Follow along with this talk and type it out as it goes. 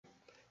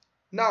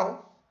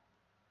Now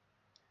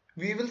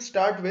we will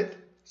start with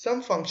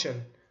some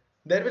function.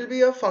 There will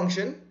be a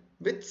function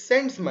which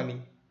sends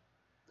money.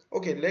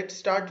 Okay, let's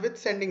start with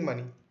sending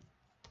money.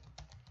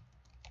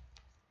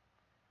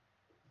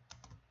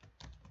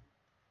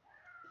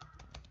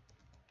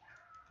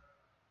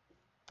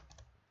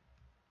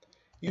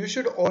 You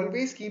should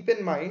always keep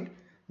in mind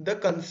the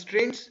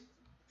constraints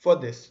for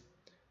this.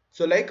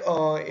 So like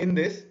in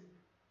this,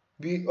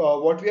 we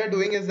what we are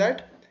doing is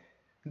that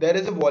there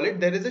is a wallet,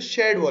 there is a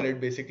shared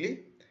wallet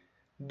basically.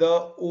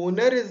 The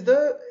owner is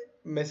the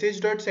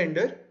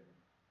message.sender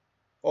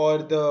or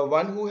the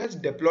one who has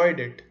deployed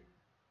it.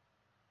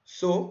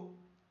 So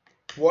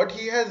what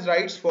he has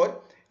rights for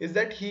is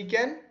that he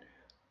can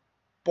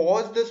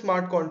pause the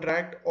smart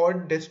contract or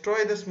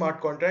destroy the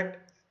smart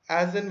contract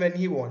as and when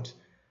he wants.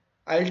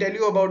 I'll tell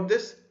you about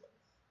this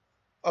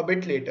a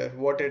bit later,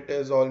 what it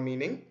is all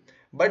meaning.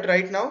 But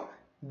right now,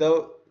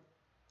 the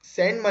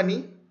send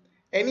money,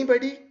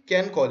 anybody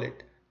can call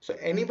it. So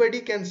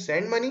anybody can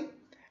send money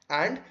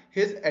and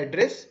his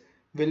address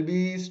will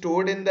be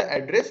stored in the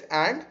address,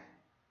 and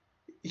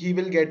he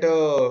will get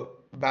a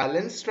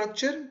balance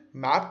structure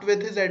mapped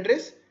with his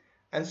address,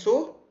 and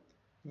so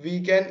we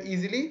can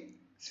easily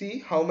see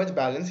how much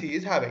balance he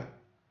is having.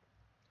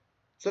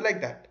 So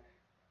like that.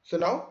 So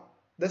now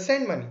the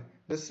send money.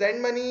 The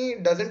send money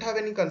doesn't have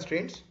any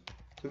constraints.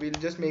 So we'll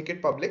just make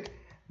it public,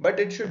 but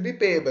it should be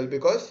payable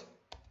because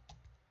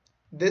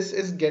this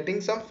is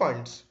getting some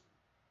funds.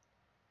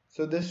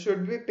 So this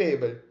should be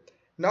payable.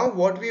 Now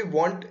what we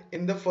want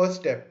in the first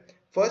step.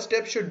 First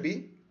step should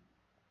be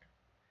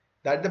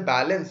that the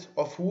balance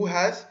of who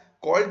has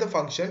called the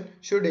function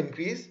should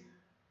increase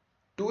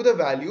to the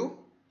value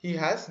he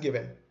has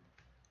given.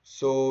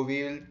 So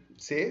we will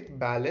say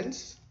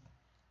balance,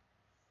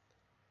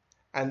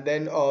 and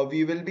then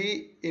we will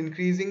be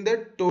increasing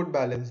the total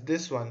balance,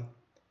 this one.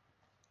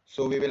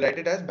 So we will write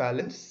it as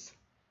balance.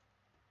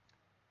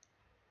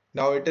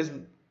 Now it is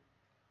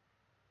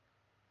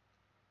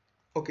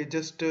okay,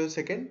 just a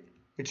second.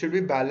 It should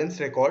be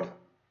balance record.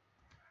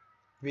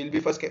 We'll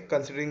be first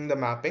considering the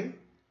mapping.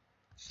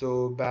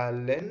 So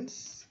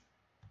balance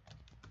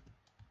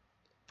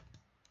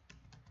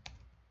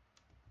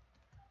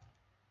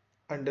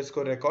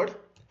underscore record.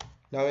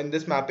 Now in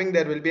this mapping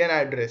there will be an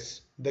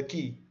address, the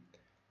key.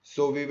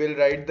 So we will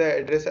write the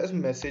address as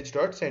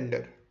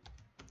message.sender.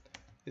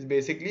 Is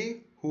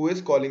basically who is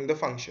calling the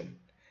function.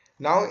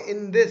 Now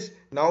in this,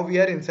 now we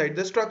are inside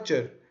the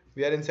structure.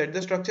 We are inside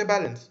the structure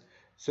balance.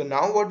 So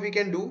now what we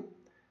can do,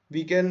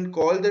 we can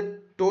call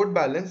the total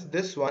balance,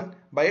 this one,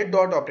 by a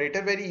dot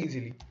operator very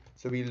easily.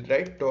 So we'll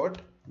write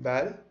dot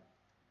val,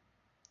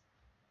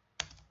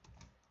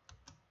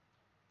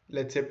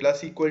 let's say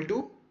plus equal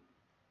to,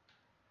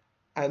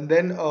 and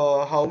then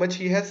how much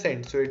he has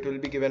sent. So it will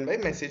be given by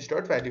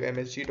message.value,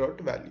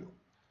 msg.value.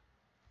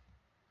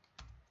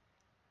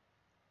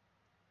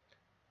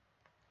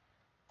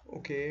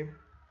 Okay.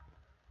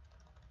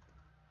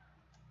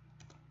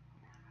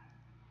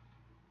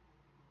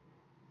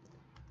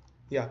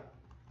 Yeah.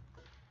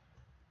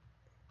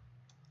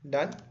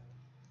 Done.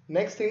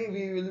 Next thing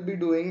we will be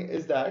doing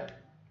is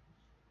that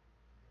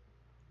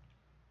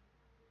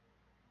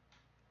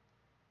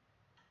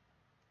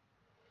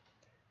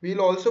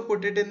we'll also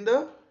put it in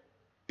the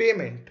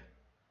payment.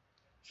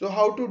 So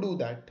how to do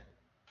that?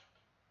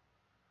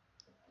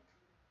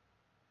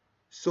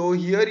 So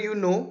here you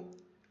know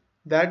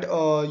that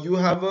you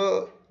have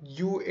a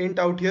uint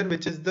out here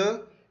which is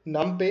the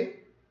numpay.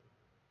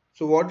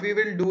 So what we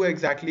will do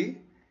exactly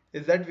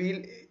is that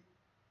we'll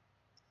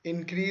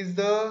increase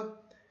the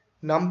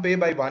numpay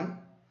by 1,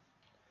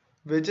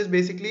 which is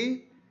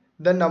basically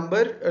the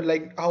number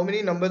like how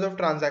many numbers of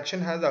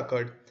transaction has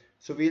occurred.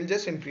 So we'll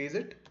just increase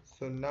it.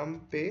 So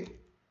numpay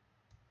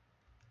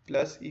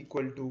plus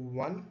equal to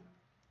 1.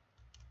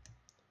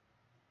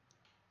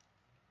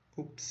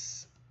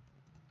 Oops.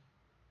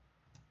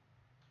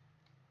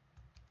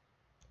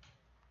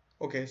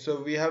 Okay,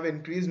 so we have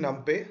increased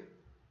numpay,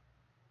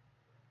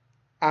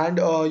 and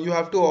you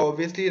have to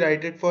obviously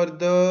write it for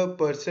the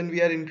person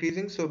we are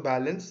increasing. So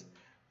balance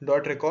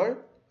dot record,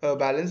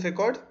 balance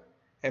record,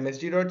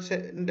 msg dot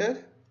sender,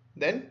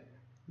 then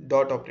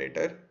dot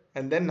operator,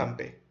 and then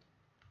numpay.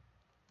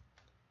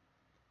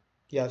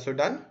 Yeah, so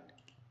done.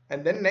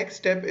 And then next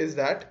step is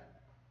that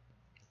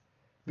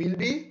we'll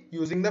be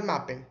using the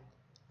mapping.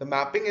 The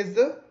mapping is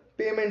the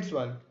payments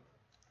one.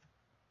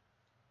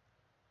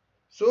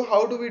 So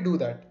how do we do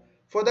that?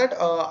 For that,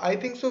 I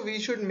think so we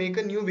should make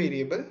a new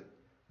variable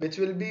which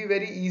will be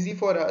very easy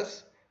for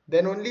us.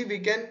 Then only we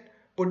can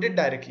put it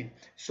directly.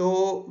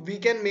 So we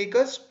can make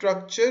a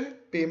structure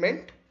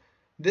payment.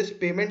 This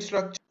payment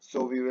structure.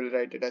 So we will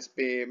write it as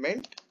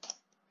payment.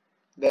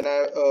 Then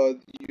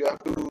you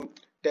have to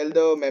tell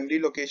the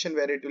memory location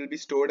where it will be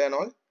stored and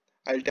all.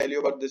 I'll tell you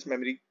about this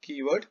memory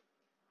keyword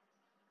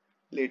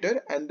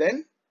later. And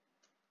then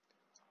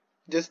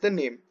just the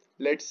name.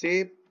 Let's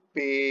say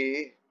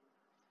pay.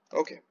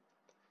 Okay.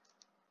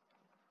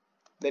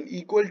 Then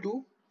equal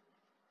to,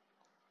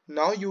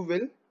 now you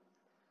will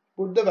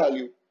put the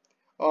value.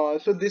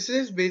 So this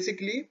is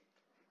basically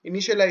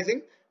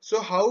Initializing.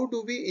 So how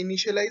do we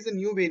initialize a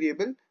new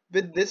variable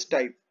with this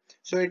type?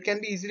 So it can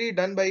be easily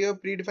done by a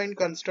predefined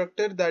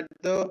constructor that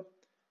the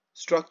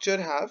structure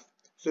have.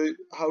 So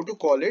how to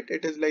call it?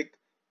 It is like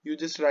you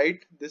just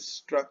write this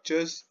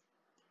structure's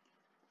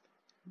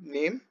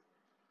name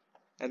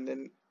and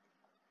then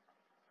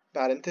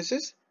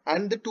parenthesis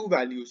and the two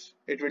values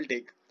it will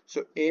take.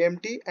 So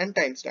AMT and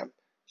timestamp.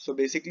 So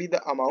basically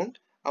the amount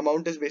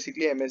is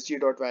basically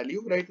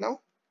msg.value right now.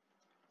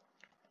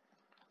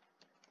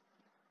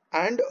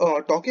 And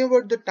talking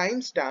about the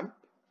timestamp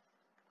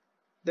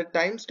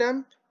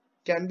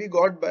can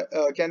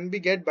be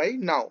get by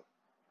now.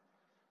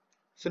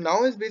 So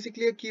now is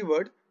basically a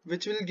keyword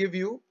which will give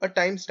you a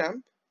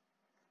timestamp.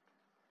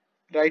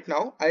 Right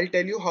now I'll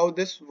tell you how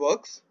this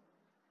works.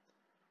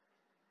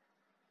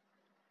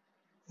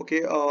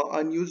 Okay,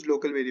 unused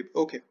local variable.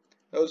 Okay,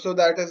 so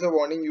that is a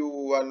warning,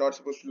 you are not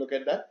supposed to look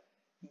at that.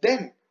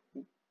 Then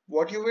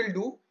what you will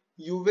do,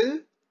 you will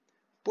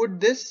put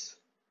this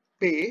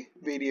pay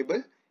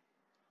variable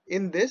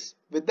in this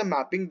with the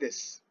mapping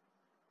this.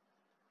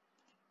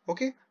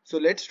 Okay, so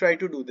let's try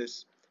to do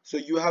this. So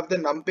you have the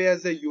numpay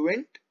as a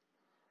event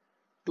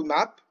to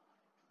map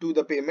to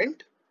the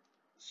payment.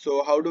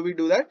 So how do we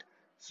do that?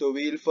 So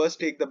we'll first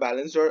take the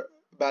balance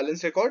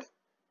record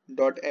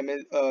dot and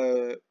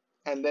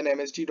then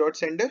msg dot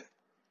sender.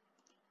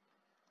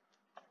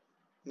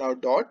 Now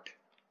dot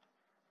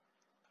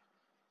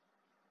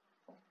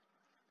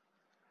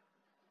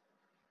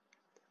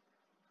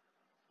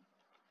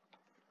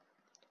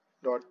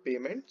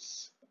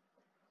payments.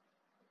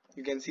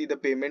 You can see the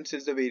payments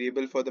is the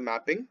variable for the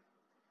mapping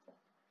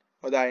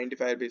or the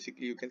identifier,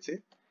 basically you can say,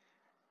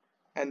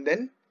 and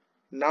then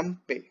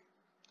numpay.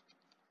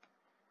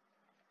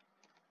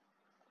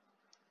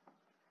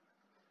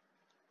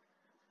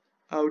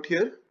 Out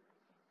here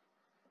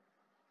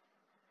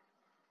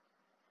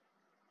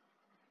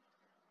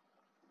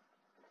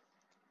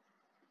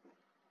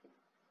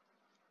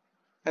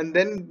and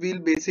then we'll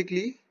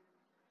basically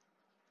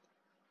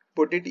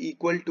put it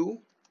equal to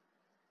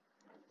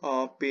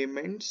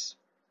payments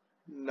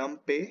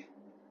numpay,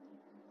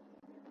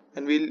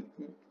 and we'll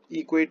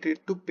equate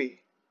it to pay.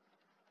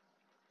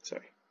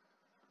 Sorry,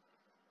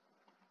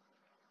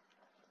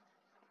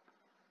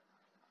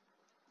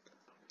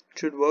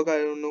 should work. I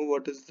don't know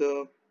what is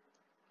the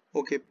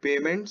okay,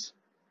 payments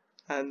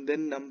and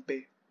then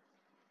numpay.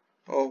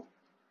 Oh,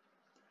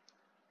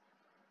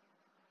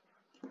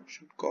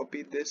 should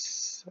copy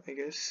this, I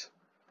guess.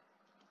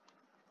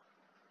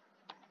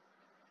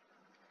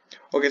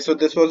 Okay, so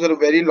this was a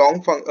very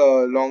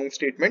long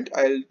statement.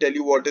 I'll tell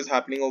you what is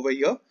happening over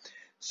here.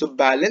 So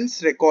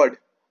balance record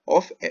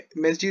of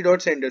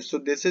msg.sender. So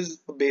this is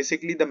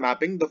basically the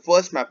mapping, the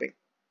first mapping.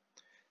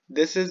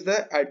 This is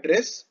the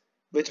address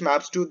which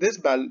maps to this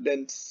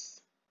balance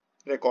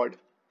record.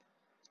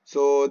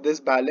 So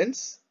this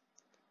balance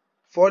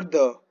for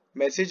the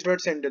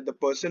message.sender, the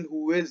person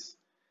who is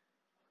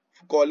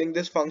calling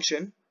this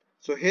function,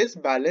 so his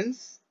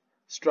balance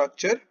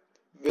structure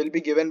will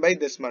be given by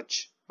this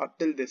much up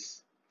till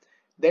this.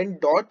 Then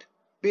dot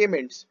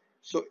payments.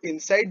 So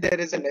inside there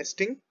is a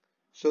nesting.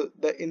 So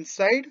the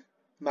inside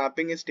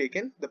mapping is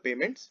taken, the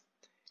payments.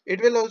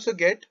 It will also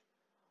get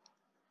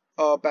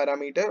a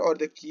parameter or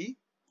the key.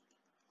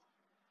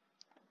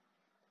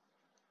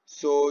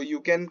 So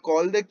you can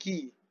call the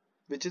key,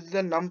 which is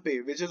the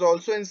numpay, which is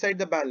also inside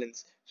the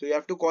balance. So you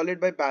have to call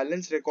it by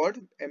balance record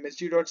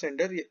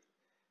msg.sender.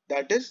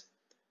 That is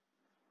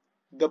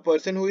the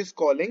person who is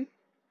calling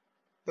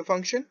the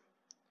function.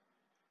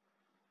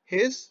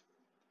 His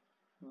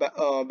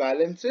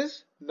balance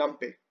is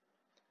numpay.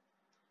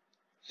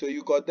 So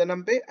you got the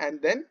numpay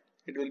and then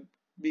it will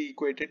be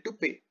equated to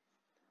pay.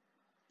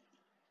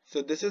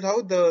 So this is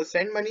how the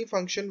send money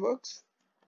function works.